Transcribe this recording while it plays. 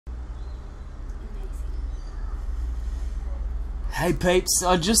Hey peeps,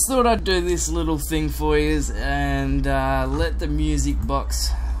 I just thought I'd do this little thing for you and let the music box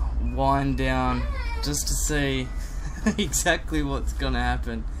wind down just to see exactly what's gonna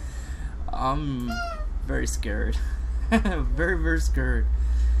happen. I'm very scared. very scared.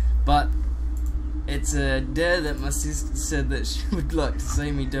 But it's a dare that my sister said that she would like to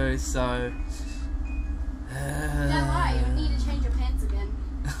see me do, so... Don't worry, you need to change your pants again.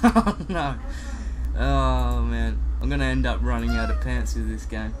 Oh no. Oh man. I'm gonna end up running out of pants with this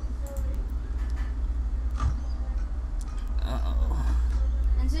game. Uh-oh.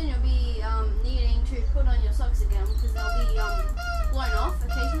 And soon you'll be needing to put on your socks again because they'll be blown off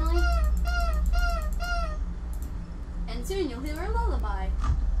occasionally. And soon you'll hear a lullaby.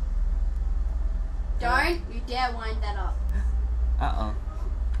 Don't you dare wind that up. Uh-oh.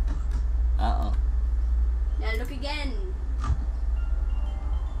 Uh-oh. Now look again.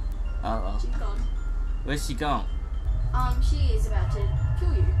 Uh-oh. She's gone. Where's she gone? She is about to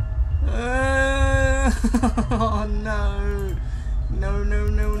kill you. Oh no. No.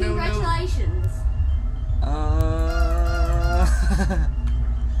 Congratulations.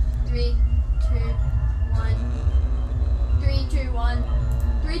 3, 2, 1. 3, 2, 1. 3, 2, 1.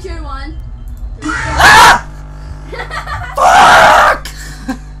 3, 2, 1. Fuck!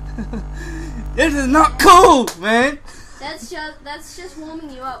 This is not cool, man. That's just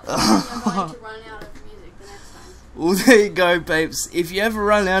warming you up for when you're going to run out of music the next time. Well, there you go, peeps. If you ever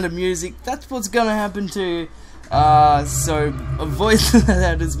run out of music, that's what's gonna happen to you. So avoid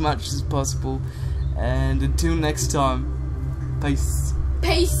that as much as possible. And until next time, peace.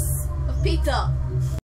 Peace of pizza.